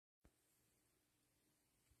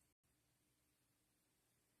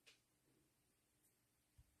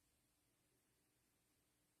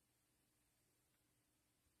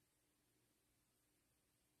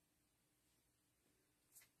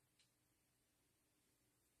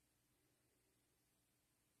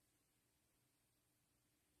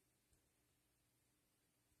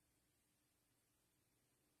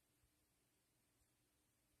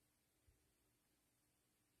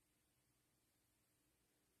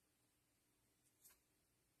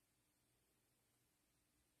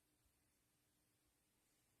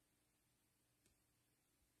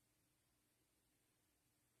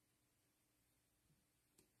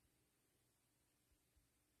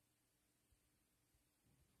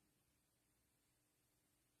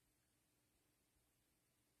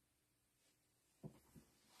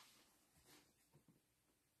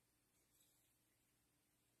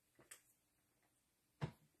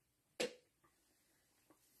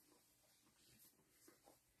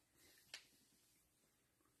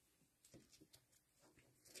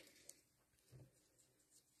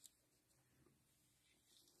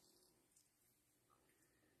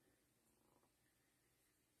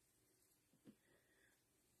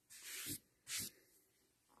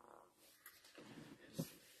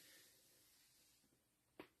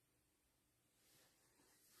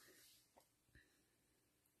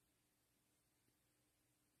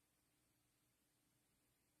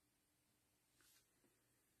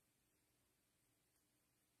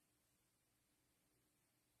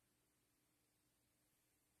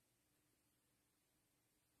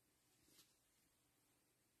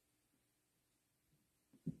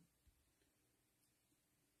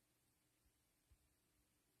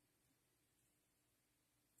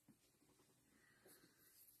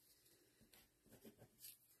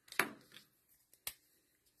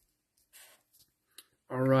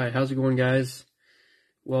Alright, how's it going, guys?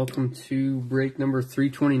 Welcome to break number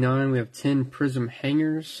 329. We have 10 Prizm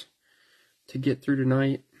hangers to get through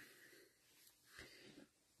tonight.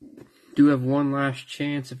 Do have one last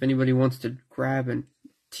chance if anybody wants to grab a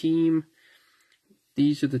team.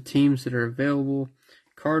 These are the teams that are available: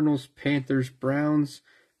 Cardinals, Panthers, Browns,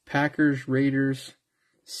 Packers, Raiders,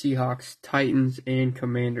 Seahawks, Titans, and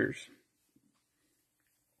Commanders.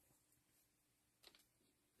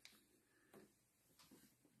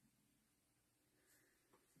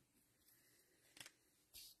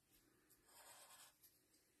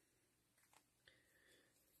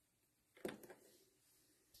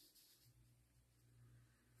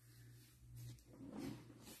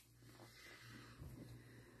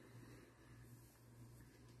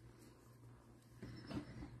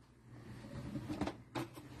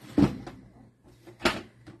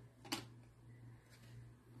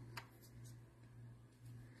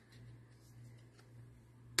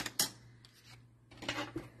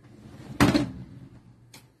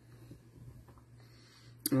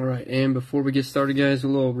 Alright, and before we get started, guys, a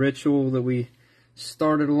little ritual that we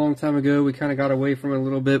started a long time ago. We kind of got away from it a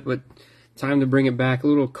little bit, but time to bring it back. A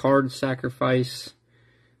little card sacrifice,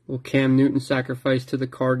 a little Cam Newton sacrifice to the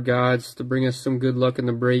card gods to bring us some good luck in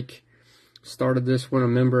the break. Started this when a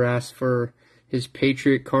member asked for his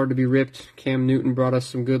Patriot card to be ripped. Cam Newton brought us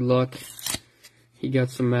some good luck. He got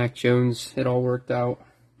some Mac Jones. It all worked out.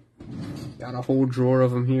 Got a whole drawer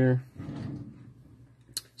of them here.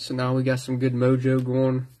 So now we got some good mojo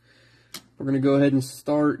going. We're going to go ahead and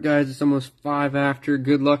start, guys. It's almost 5 after.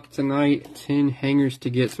 Good luck tonight. 10 hangers to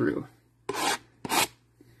get through.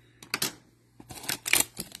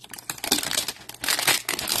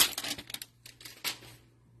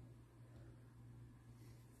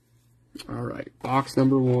 Alright, box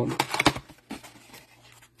number 1.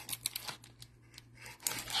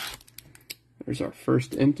 There's our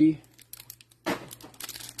first empty.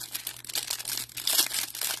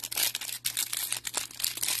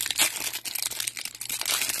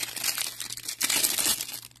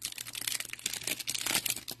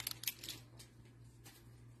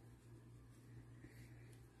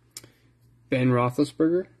 Ben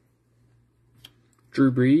Roethlisberger,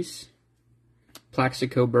 Drew Brees,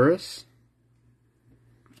 Plaxico Burress,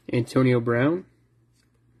 Antonio Brown,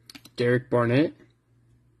 Derek Barnett,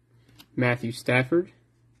 Matthew Stafford,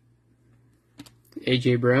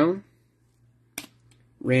 A.J. Brown,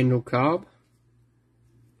 Randall Cobb,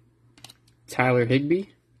 Tyler Higbee,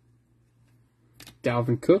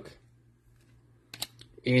 Dalvin Cook,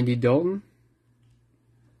 Andy Dalton,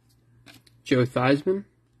 Joe Theismann,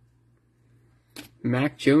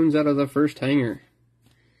 Mac Jones out of the first hanger.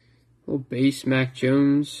 Little base Mac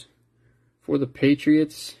Jones for the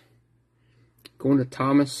Patriots. Going to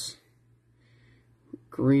Thomas.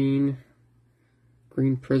 Green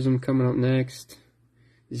Prizm coming up next.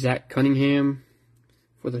 Zach Cunningham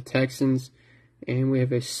for the Texans. And we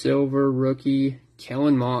have a silver rookie,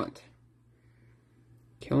 Kellen Mond.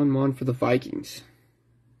 Kellen Mond for the Vikings.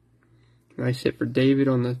 Nice hit for David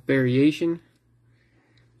on the variation.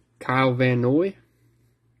 Kyle Van Noy.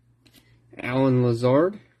 Alan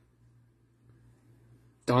Lazard,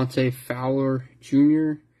 Dante Fowler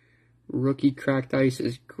Jr., rookie cracked ice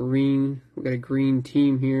is green. We got a green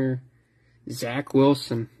team here. Zach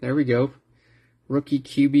Wilson, there we go. Rookie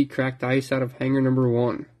QB cracked ice out of hanger number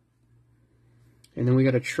 1. And then we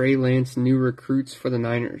got a Trey Lance, new recruits for the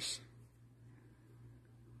Niners.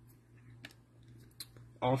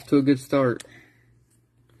 Off to a good start.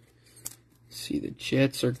 Let's see, the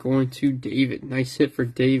Jets are going to David. Nice hit for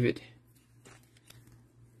David.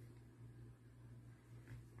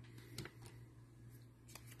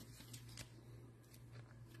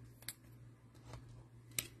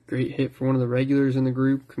 Great hit for one of the regulars in the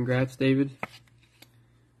group. Congrats, David.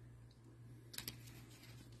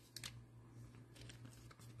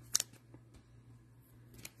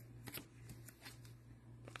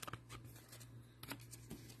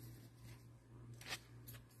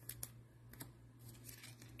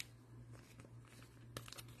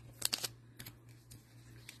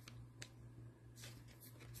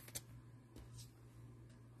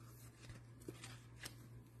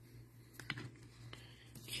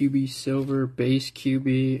 QB silver, base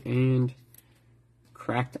QB, and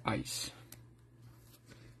cracked ice.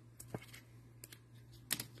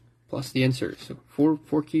 Plus the insert. So four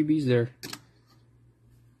QBs there.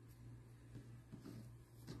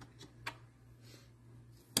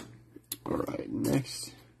 Alright,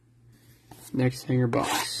 next hanger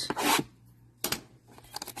box.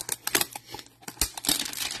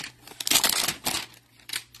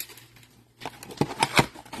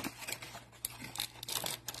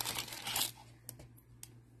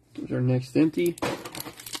 Next empty.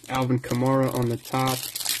 Alvin Kamara on the top.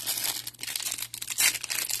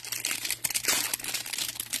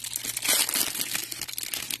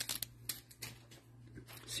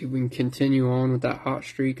 See if we can continue on with that hot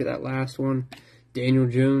streak of that last one. Daniel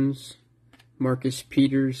Jones, Marcus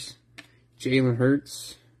Peters, Jalen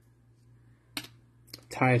Hurts,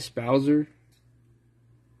 Tyus Bowser,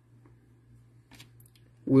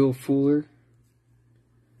 Will Fuller,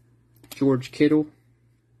 George Kittle,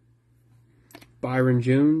 Byron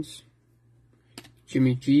Jones,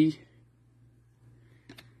 Jimmy G,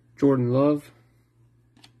 Jordan Love,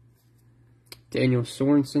 Daniel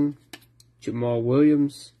Sorensen, Jamal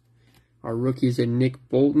Williams. Our rookies are Nick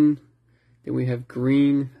Bolton. Then we have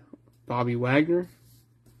green, Bobby Wagner.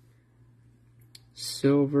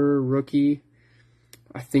 Silver rookie.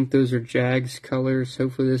 I think those are Jags colors.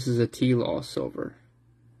 Hopefully this is a T-Law silver.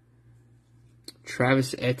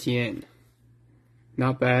 Travis Etienne.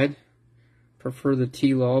 Not bad. Prefer the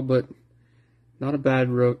T-Law, but not a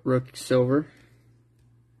bad rookie silver.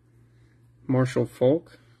 Marshall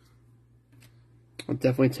Falk. I'll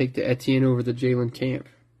definitely take the Etienne over the Jalen Camp.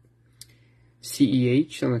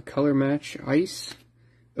 CEH on the color match ice.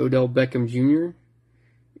 Odell Beckham Jr.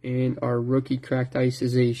 And our rookie cracked ice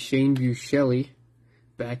is a Shane Buechele,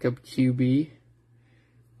 backup QB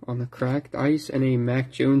on the cracked ice, and a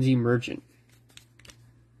Mac Jones emergent.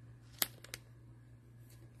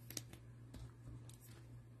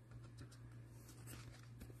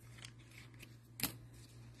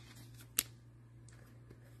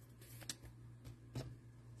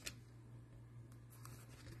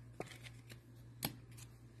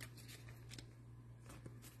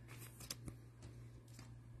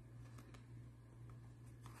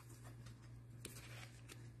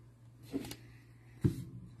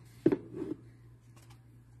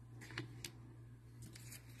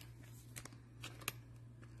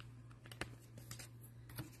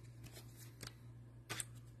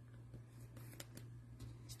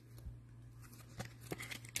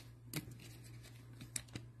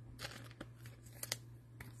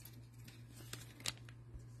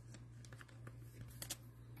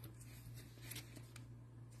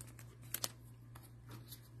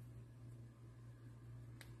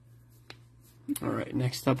 Alright,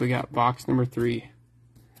 next up we got box number 3.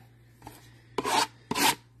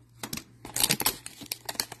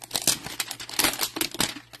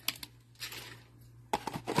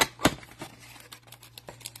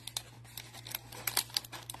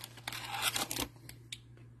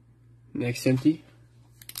 Next empty.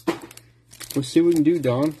 We'll see what we can do,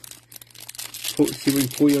 Don. See if we can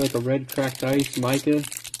pull you like a red cracked ice, Micah.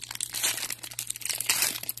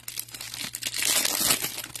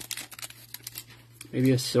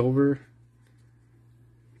 Maybe a silver.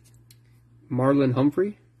 Marlon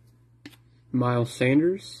Humphrey. Miles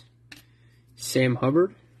Sanders. Sam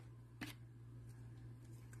Hubbard.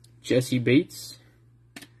 Jesse Bates.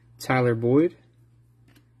 Tyler Boyd.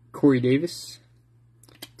 Corey Davis.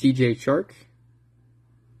 DJ Chark.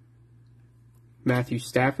 Matthew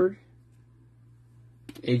Stafford.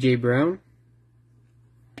 AJ Brown.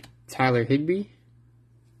 Tyler Higbee.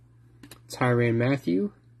 Tyrann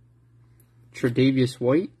Mathieu. Tre'Davious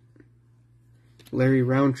White. Larry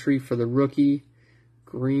Roundtree for the rookie.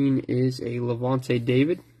 Green is a Levante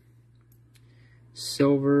David.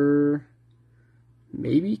 Silver,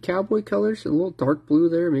 maybe Cowboy colors. A little dark blue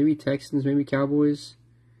there. Maybe Texans, maybe Cowboys.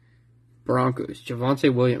 Broncos.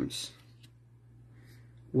 Javonte Williams.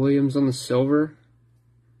 Williams on the silver.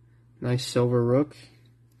 Nice silver rook.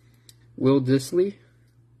 Will Dissly.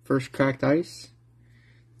 First cracked ice.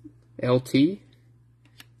 LT.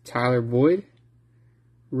 Tyler Boyd.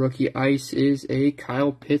 Rookie ice is a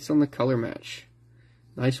Kyle Pitts on the color match.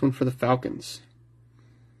 Nice one for the Falcons.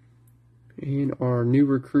 And our new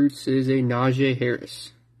recruits is a Najee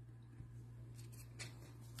Harris.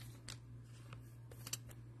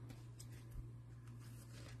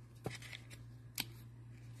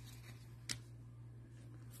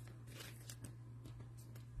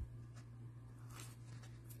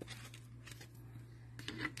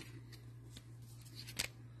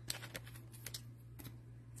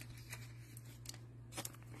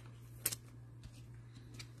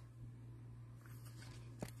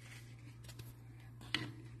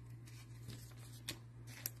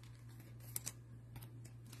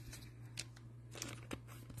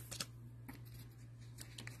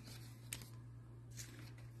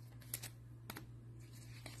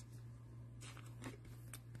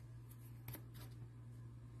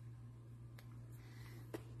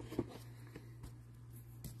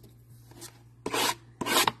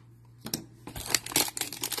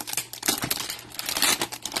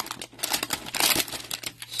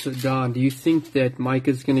 So, Don, do you think that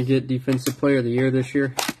Micah's going to get Defensive Player of the Year this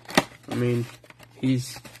year? I mean,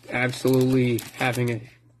 he's absolutely having a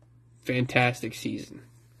fantastic season.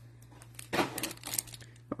 All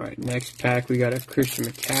right, next pack, we got a Christian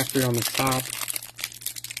McCaffrey on the top.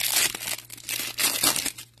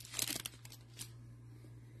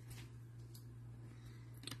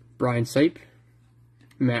 Brian Sape,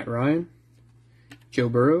 Matt Ryan, Joe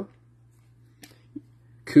Burrow,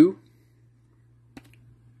 Koo,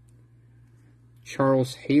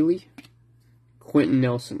 Charles Haley, Quentin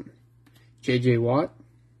Nelson, J.J. Watt,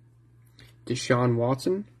 Deshaun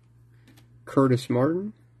Watson, Curtis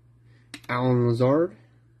Martin, Alan Lazard,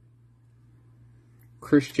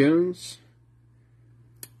 Chris Jones,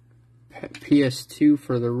 PS2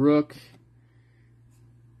 for the Rook.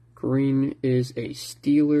 Green is a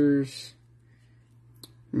Steelers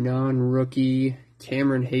non-rookie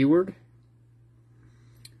Cameron Hayward.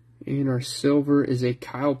 And our silver is a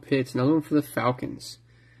Kyle Pitts, another one for the Falcons.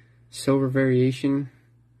 Silver variation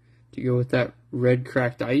to go with that red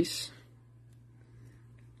cracked ice.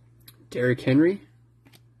 Derrick Henry.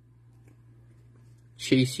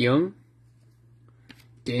 Chase Young.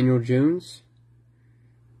 Daniel Jones.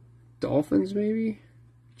 Dolphins, maybe?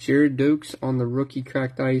 Jared Dokes on the rookie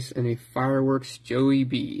cracked ice, and a Fireworks Joey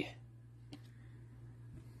B.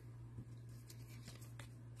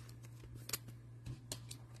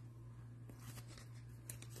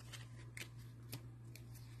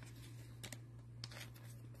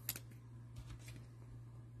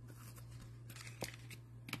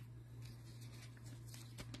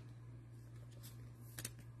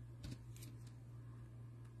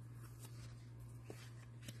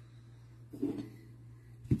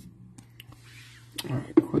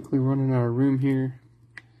 Alright, quickly running out of room here.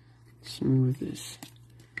 Let's move this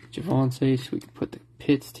Javonte so we can put the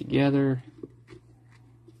pits together.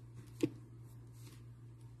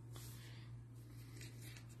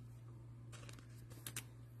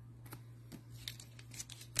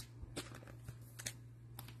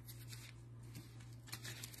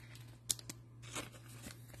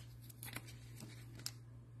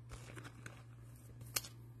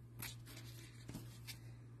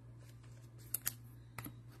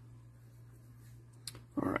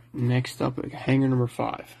 Alright, next up, hanger number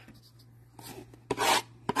 5.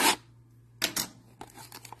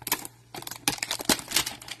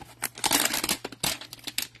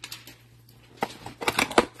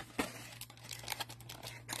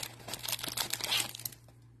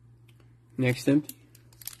 Next empty.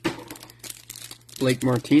 Blake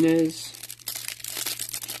Martinez.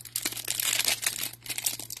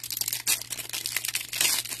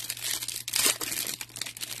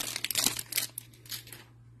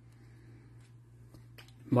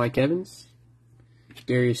 Mike Evans,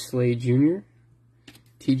 Darius Slade Jr.,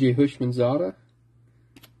 TJ Hushmanzada,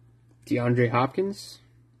 DeAndre Hopkins,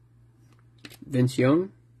 Vince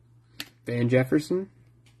Young, Van Jefferson,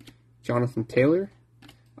 Jonathan Taylor,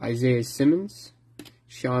 Isaiah Simmons,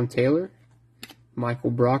 Sean Taylor,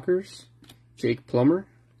 Michael Brockers, Jake Plummer,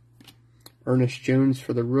 Ernest Jones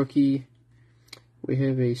for the rookie. We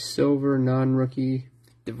have a silver non-rookie,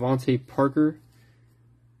 Devontae Parker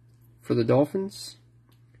for the Dolphins.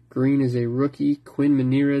 Green is a rookie, Quinn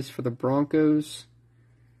Menierez for the Broncos.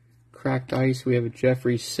 Cracked ice, we have a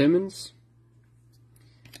Jeffrey Simmons,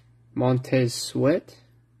 Montez Sweat,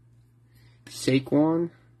 Saquon,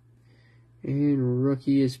 and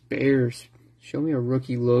rookie is Bears. Show me a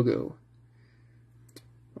rookie logo.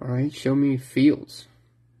 Alright, show me Fields.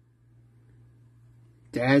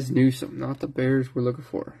 Daz Newsome, not the Bears we're looking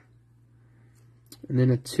for. And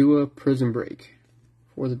then a Tua Prizm break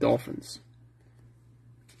for the Dolphins.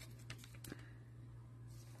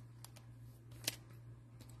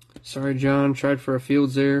 Sorry, John. Tried for a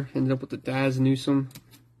Fields there. Ended up with the Daz Newsome.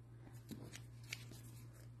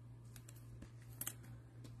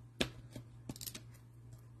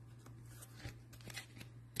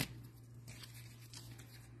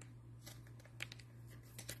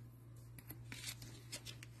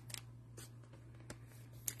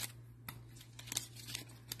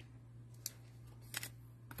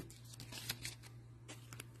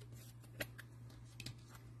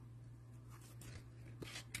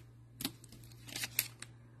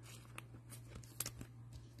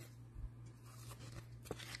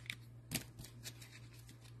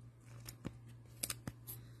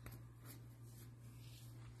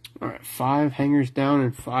 Alright, 5 hangers down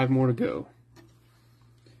and 5 more to go.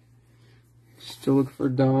 Still looking for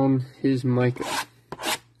Don, his Micah.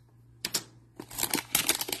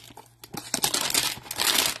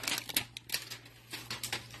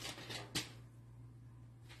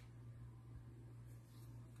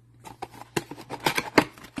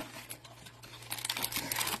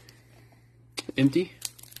 empty.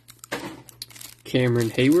 Cameron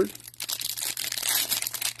Hayward.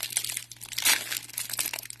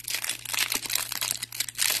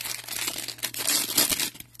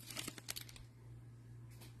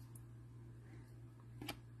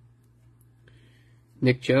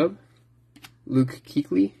 Nick Chubb. Luke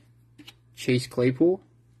Kuechly. Chase Claypool.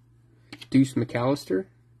 Deuce McAllister.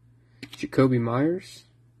 Jacoby Myers.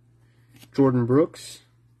 Jordan Brooks.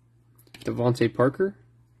 Devontae Parker.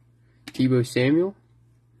 Deebo Samuel.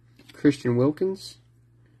 Christian Wilkins.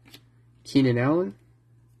 Keenan Allen.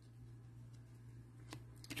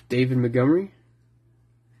 David Montgomery.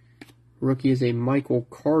 Rookie is a Michael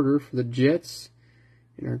Carter for the Jets.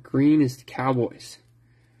 And our green is the Cowboys.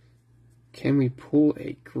 Can we pull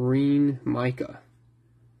a green Micah?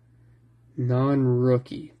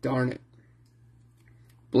 Non-rookie. Darn it.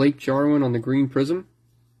 Blake Jarwin on the green Prizm.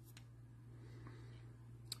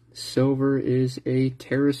 Silver is a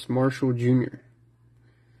Terrace Marshall Jr.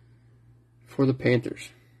 for the Panthers.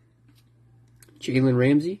 Jalen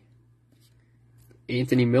Ramsey.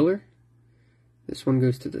 Anthony Miller. This one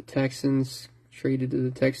goes to the Texans. Traded to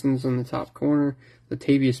the Texans on the top corner.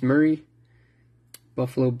 Latavius Murray.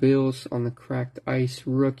 Buffalo Bills on the cracked ice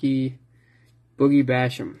rookie. Boogie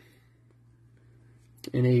Basham.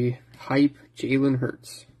 And a hype Jalen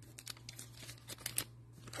Hurts.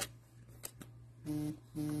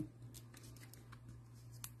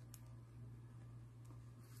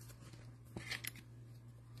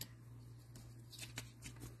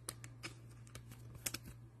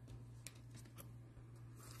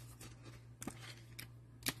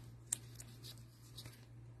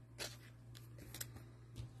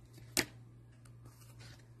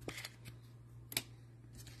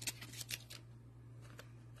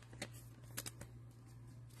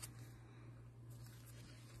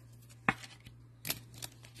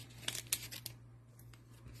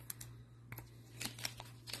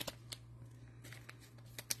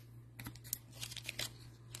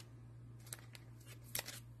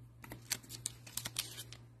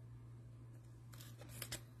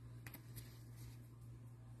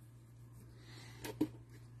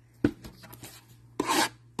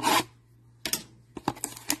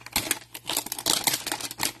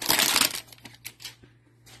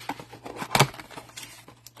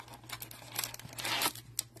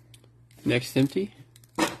 Next empty.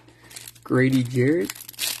 Grady Jarrett.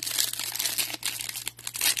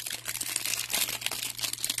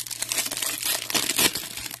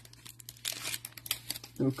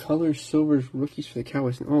 No colors, silvers, rookies for the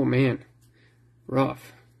Cowboys. Oh man,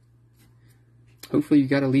 rough. Hopefully you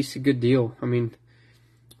got at least a good deal. I mean,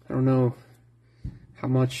 I don't know how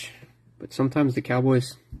much, but sometimes the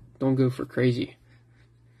Cowboys don't go for crazy.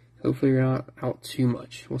 Hopefully you're not out too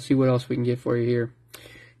much. We'll see what else we can get for you here.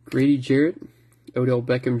 Grady Jarrett, Odell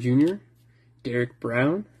Beckham Jr., Derek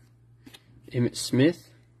Brown, Emmitt Smith,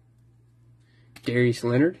 Darius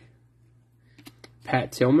Leonard,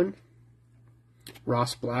 Pat Tillman,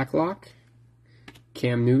 Ross Blacklock,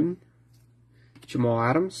 Cam Newton, Jamal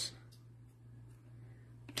Adams,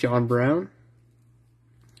 John Brown,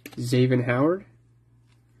 Xavier Howard,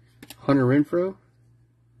 Hunter Renfrow,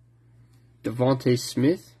 Devontae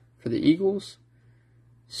Smith for the Eagles,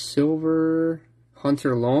 silver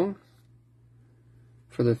Hunter Long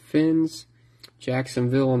for the Finns,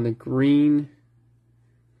 Jacksonville on the green,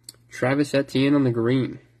 Travis Etienne on the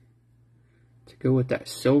green to go with that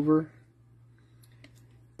silver,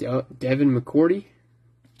 Devin McCourty,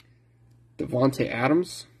 Devontae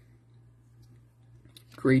Adams,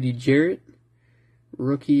 Grady Jarrett,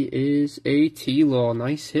 rookie is a T-Law,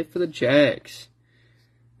 nice hit for the Jags.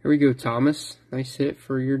 Here we go, Thomas, nice hit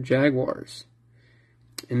for your Jaguars.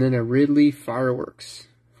 And then a Ridley Fireworks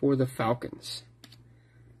for the Falcons.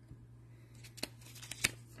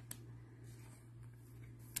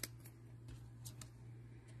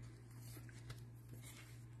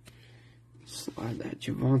 Slide that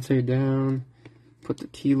Javonte down. Put the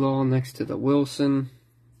T-Law next to the Wilson.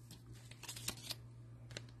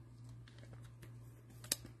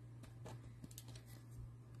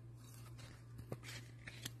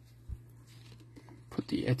 Put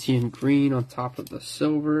the Etienne green on top of the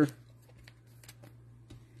silver.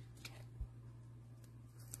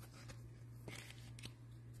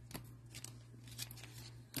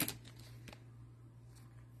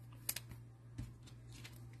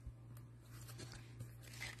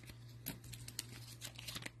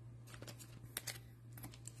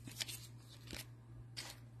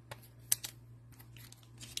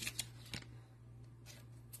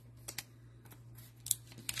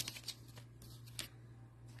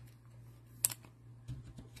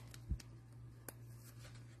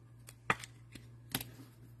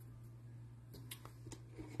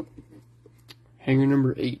 Hanger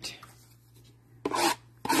number 8.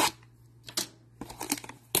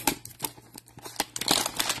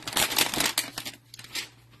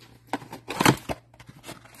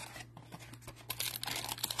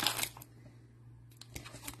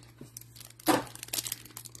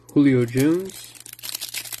 Julio Jones.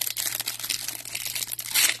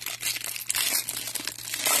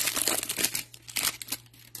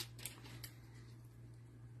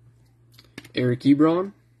 Eric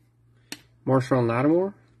Ebron. Marshawn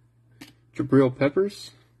Lattimore. Jabril Peppers.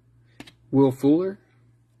 Will Fuller.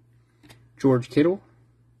 George Kittle.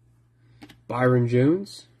 Byron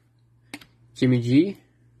Jones. Jimmy G.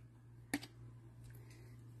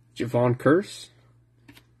 Javon Curse.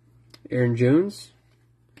 Aaron Jones.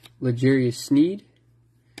 L'Jarius Sneed,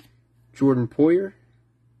 Jordan Poyer,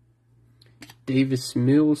 Davis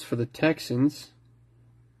Mills for the Texans,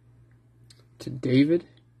 to David.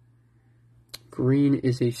 Green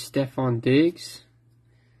is a Stephon Diggs,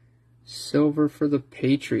 silver for the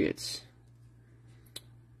Patriots.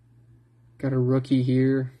 Got a rookie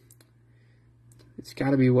here. It's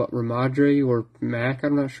got to be what, Ramadre or Mac?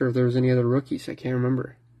 I'm not sure if there was any other rookies. I can't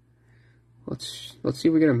remember. Let's see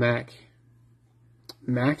if we get a Mac.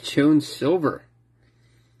 Mac Jones silver.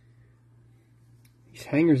 These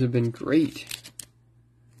hangers have been great.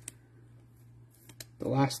 The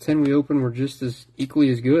last 10 we opened were just as equally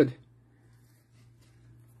as good.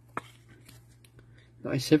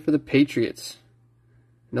 Nice hit for the Patriots.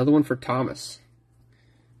 Another one for Thomas.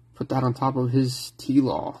 Put that on top of his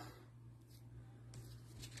T-Law.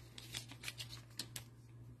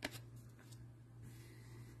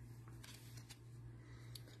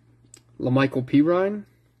 LaMichael Pirine,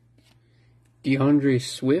 DeAndre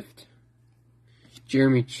Swift,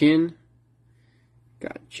 Jeremy Chin,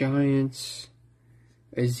 got Giants,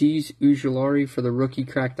 Azeez Ujulari for the rookie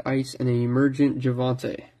cracked ice, and an emergent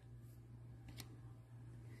Javonte.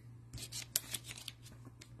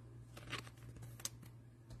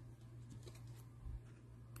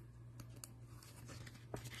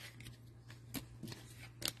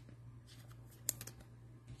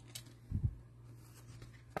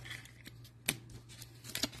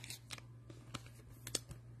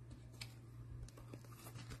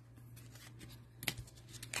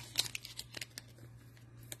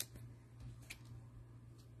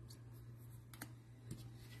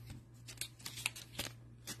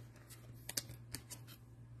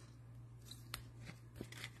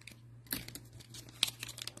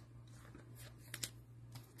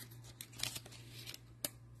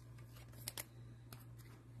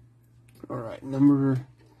 All right, number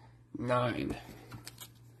 9.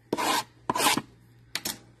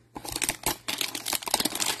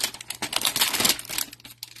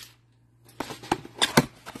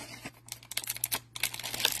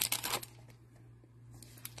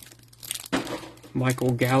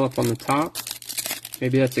 Michael Gallup on the top.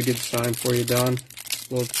 Maybe that's a good sign for you, Don.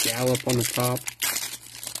 A little Gallup on the top.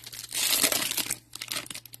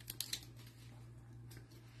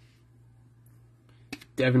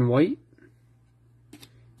 Devin White.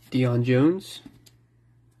 Deion Jones.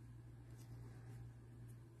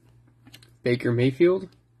 Baker Mayfield.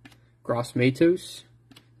 Gross Matos.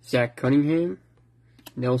 Zach Cunningham.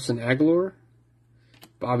 Nelson Aguilar.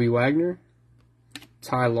 Bobby Wagner.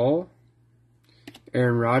 Ty Law.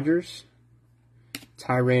 Aaron Rodgers.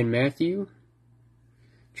 Tyrann Mathieu.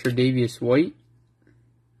 Tre'Davious White.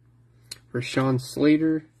 Rashawn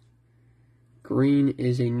Slater. Green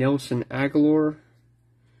is a Nelson Aguilar.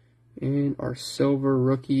 And our silver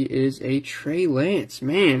rookie is a Trey Lance.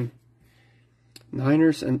 Man.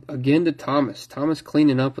 Niners, and again to Thomas. Thomas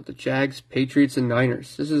cleaning up with the Jags, Patriots, and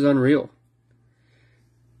Niners. This is unreal.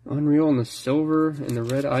 Unreal in the silver and the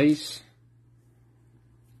red ice.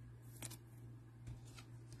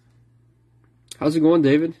 How's it going,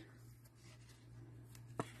 David?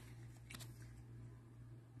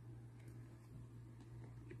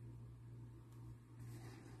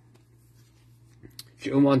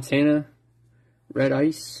 Joe Montana, red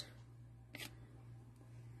ice.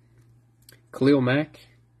 Khalil Mack,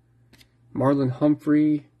 Marlon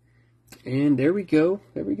Humphrey, and there we go.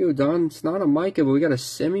 There we go, Don. It's not a Micah, but we got a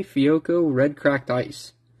Semi-Fioco red cracked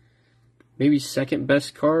ice. Maybe second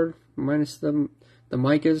best card, minus the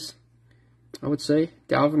Micahs, I would say.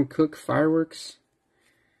 Dalvin Cook, fireworks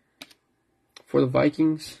for the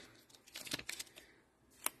Vikings.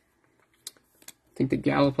 I think the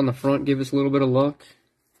Gallup on the front gave us a little bit of luck.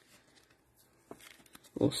 A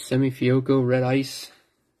little Semi-Fioco red ice.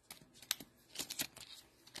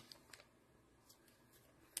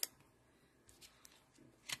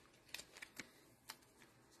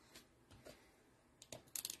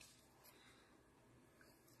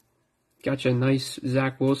 Got you a nice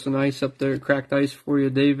Zach Wilson ice up there, cracked ice for you,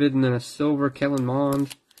 David, and then a silver Kellen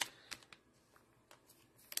Mond.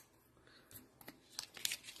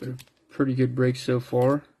 But a pretty good break so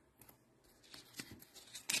far.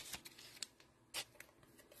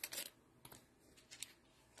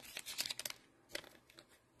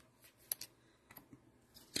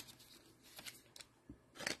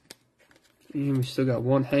 And we still got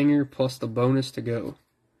one hanger plus the bonus to go.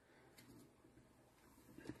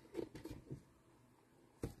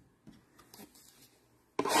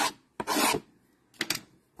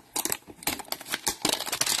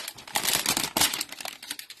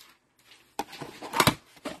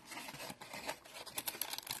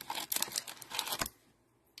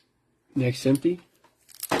 Next empty.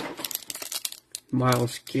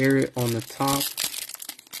 Myles Garrett on the top.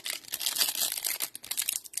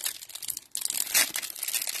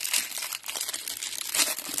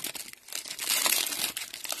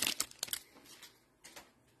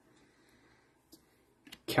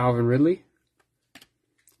 Calvin Ridley.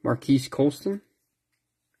 Marquise Colston.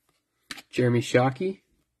 Jeremy Shockey.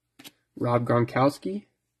 Rob Gronkowski.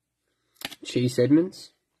 Chase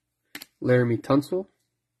Edmonds. Laramie Tunsil.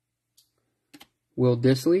 Will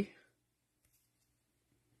Dissly.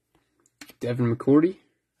 Devin McCourty.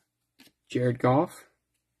 Jared Goff.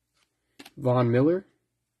 Von Miller.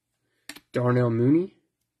 Darnell Mooney.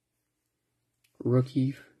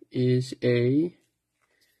 Rookie is a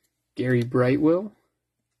Gary Brightwell.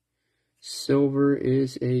 Silver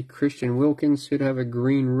is a Christian Wilkins. Should have a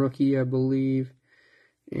green rookie, I believe.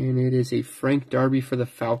 And it is a Frank Darby for the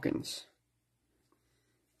Falcons.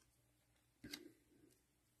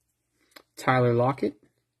 Tyler Lockett.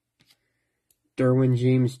 Derwin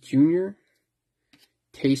James Jr.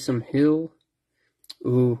 Taysom Hill.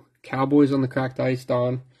 Ooh, Cowboys on the cracked ice,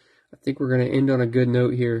 Don. I think we're going to end on a good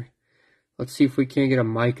note here. Let's see if we can't get a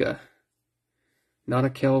Micah. Not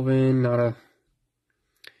a Kelvin, not a...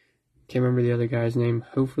 Can't remember the other guy's name.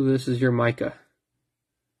 Hopefully this is your Micah.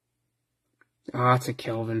 Ah, it's a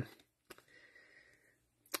Kelvin.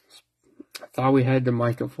 I thought we had the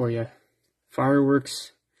Micah for you.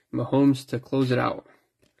 Fireworks, Mahomes to close it out.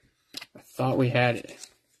 I thought we had it.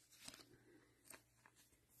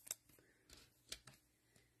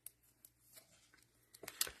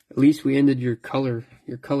 At least we ended your color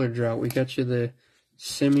drought. We got you the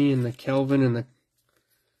Simi and the Kelvin and the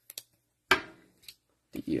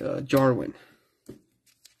Jarwin.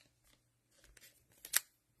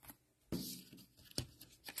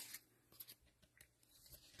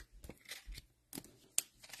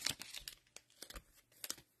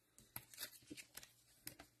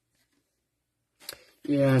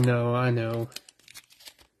 Yeah, I know.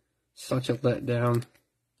 Such a letdown.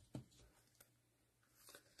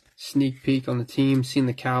 Sneak peek on the team, seen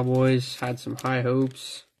the Cowboys, had some high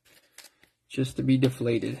hopes, just to be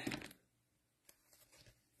deflated.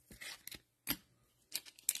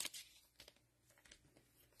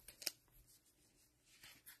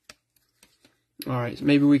 Alright, so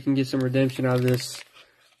maybe we can get some redemption out of this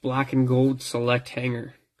black and gold select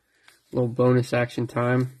hanger. A little bonus action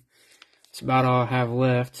time. It's about all I have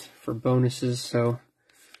left for bonuses, so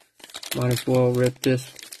might as well rip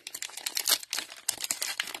this.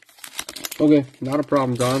 Okay, not a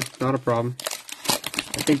problem, Don. Not a problem.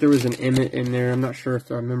 I think there was an Emmett in there. I'm not sure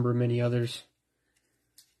if I remember many others.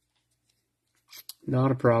 Not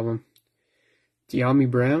a problem. De'Ami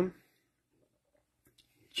Brown.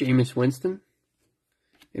 Jameis Winston.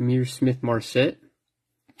 Amir Smith-Marset.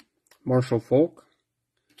 Marshall Faulk.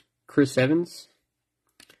 Chris Evans.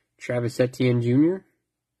 Travis Etienne Jr.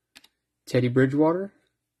 Teddy Bridgewater.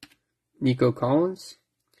 Nico Collins.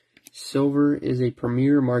 Silver is a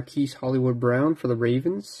Premier Marquise Hollywood Brown for the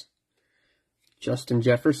Ravens. Justin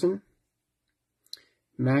Jefferson.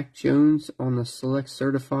 Mac Jones on the Select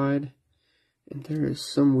Certified. And there is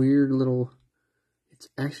some weird little... It's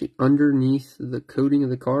actually underneath the coating of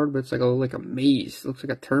the card, but it's like a maze. It looks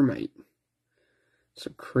like a termite.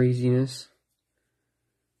 Some craziness.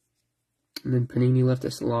 And then Panini left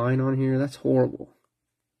this line on here. That's horrible.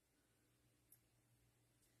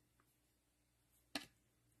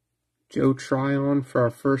 Joe Tryon for our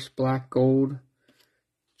first black gold.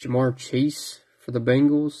 Jamar Chase for the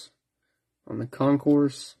Bengals on the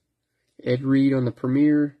Concourse. Ed Reed on the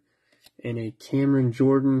Premier. And a Cameron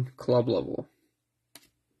Jordan club level.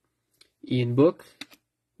 Ian Book.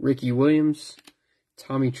 Ricky Williams.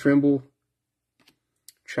 Tommy Trimble.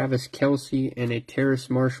 Travis Kelce. And a Terrace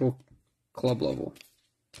Marshall club level.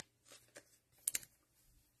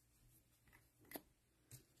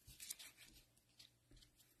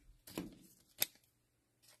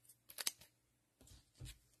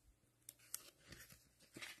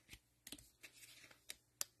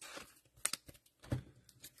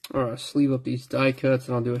 Alright, sleeve up these die cuts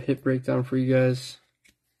and I'll do a hit breakdown for you guys.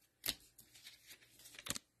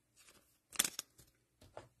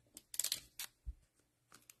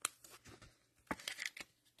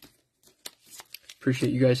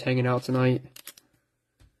 Appreciate you guys hanging out tonight.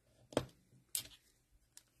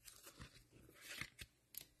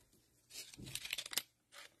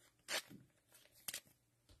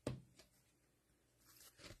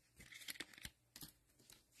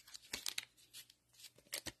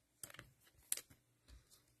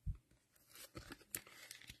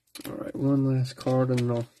 Alright, one last card and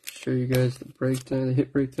then I'll show you guys the breakdown, the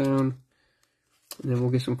hit breakdown. And then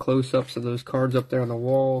we'll get some close-ups of those cards up there on the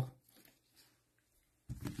wall.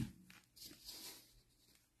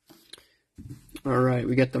 Alright,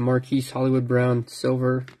 we got the Marquise Hollywood Brown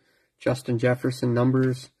Silver, Justin Jefferson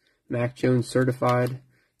Numbers, Mac Jones Certified,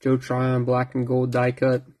 Joe Tryon Black and Gold Die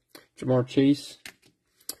Cut, Jamar Chase.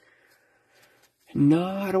 No,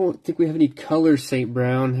 I don't think we have any color St.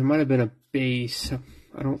 Brown. It might have been a base.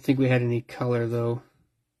 I don't think we had any color though.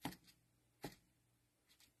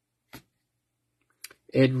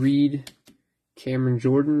 Ed Reed, Cameron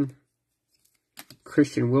Jordan,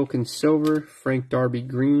 Christian Wilkins Silver, Frank Darby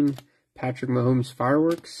Green, Patrick Mahomes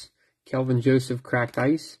Fireworks, Kelvin Joseph Cracked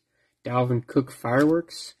Ice, Dalvin Cook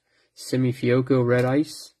Fireworks, Simi Fioco Red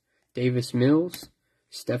Ice, Davis Mills,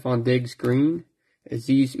 Stephon Diggs Green,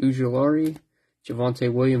 Azeez Ujulari,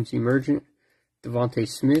 Javonte Williams Emergent, Devontae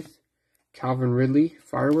Smith, Calvin Ridley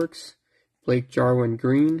Fireworks, Blake Jarwin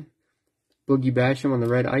Green, Boogie Basham on the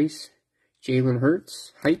Red Ice, Jalen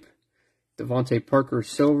Hurts Hype, Devontae Parker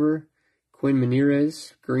Silver, Quinn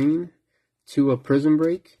Menierez Green, Tua Prizm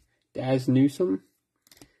Break, Daz Newsome,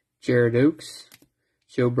 Jared Oaks,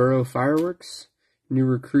 Joe Burrow Fireworks, New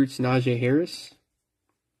Recruits Najee Harris,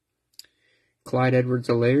 Clyde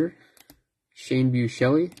Edwards-Helaire, Shane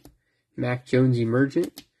Buechele, Mac Jones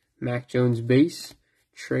Emergent, Mac Jones Base,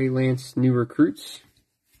 Trey Lance New Recruits.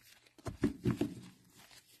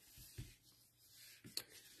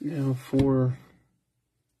 Now for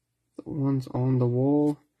the ones on the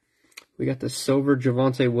wall, we got the silver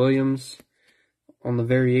Javonte Williams on the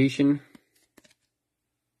variation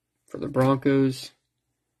for the Broncos.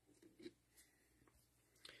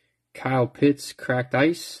 Kyle Pitts Cracked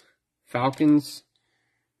Ice, Falcons.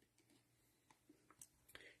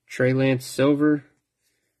 Trey Lance Silver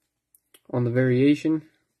on the variation.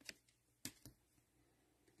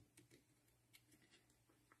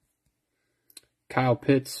 Kyle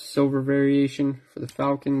Pitts Silver variation for the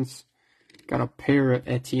Falcons. Got a pair of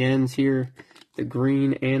Etienne's here, the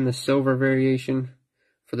green and the silver variation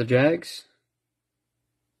for the Jags.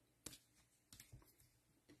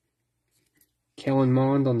 Kellen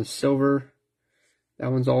Mond on the silver.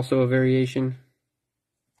 That one's also a variation.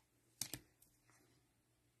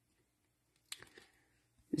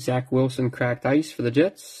 Zach Wilson Cracked Ice for the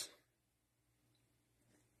Jets.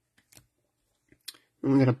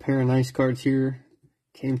 And we got a pair of nice cards here.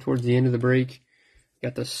 Came towards the end of the break.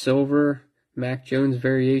 Got the silver Mac Jones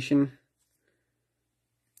variation.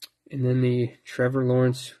 And then the Trevor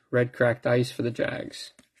Lawrence Red Cracked Ice for the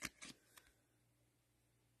Jags.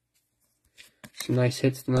 Some nice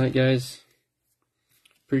hits tonight, guys.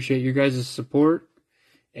 Appreciate you guys' support.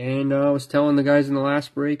 And I was telling the guys in the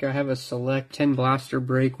last break, I have a select 10 blaster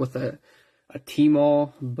break with a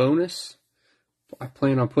T-Mall bonus. I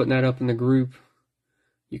plan on putting that up in the group.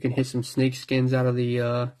 You can hit some snake skins out of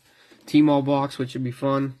the T-Mall box, which would be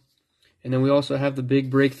fun. And then we also have the big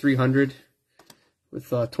break 300 with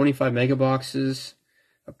 25 mega boxes,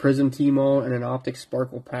 a Prizm T-Mall, and an Optic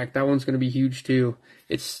Sparkle pack. That one's going to be huge too.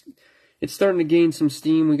 It's starting to gain some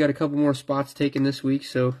steam. We got a couple more spots taken this week,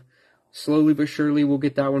 so slowly but surely we'll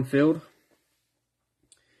get that one filled.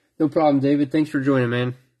 No problem, David. Thanks for joining,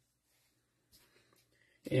 man.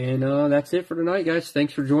 And that's it for tonight, guys.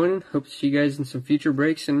 Thanks for joining. Hope to see you guys in some future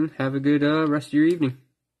breaks, and have a good rest of your evening.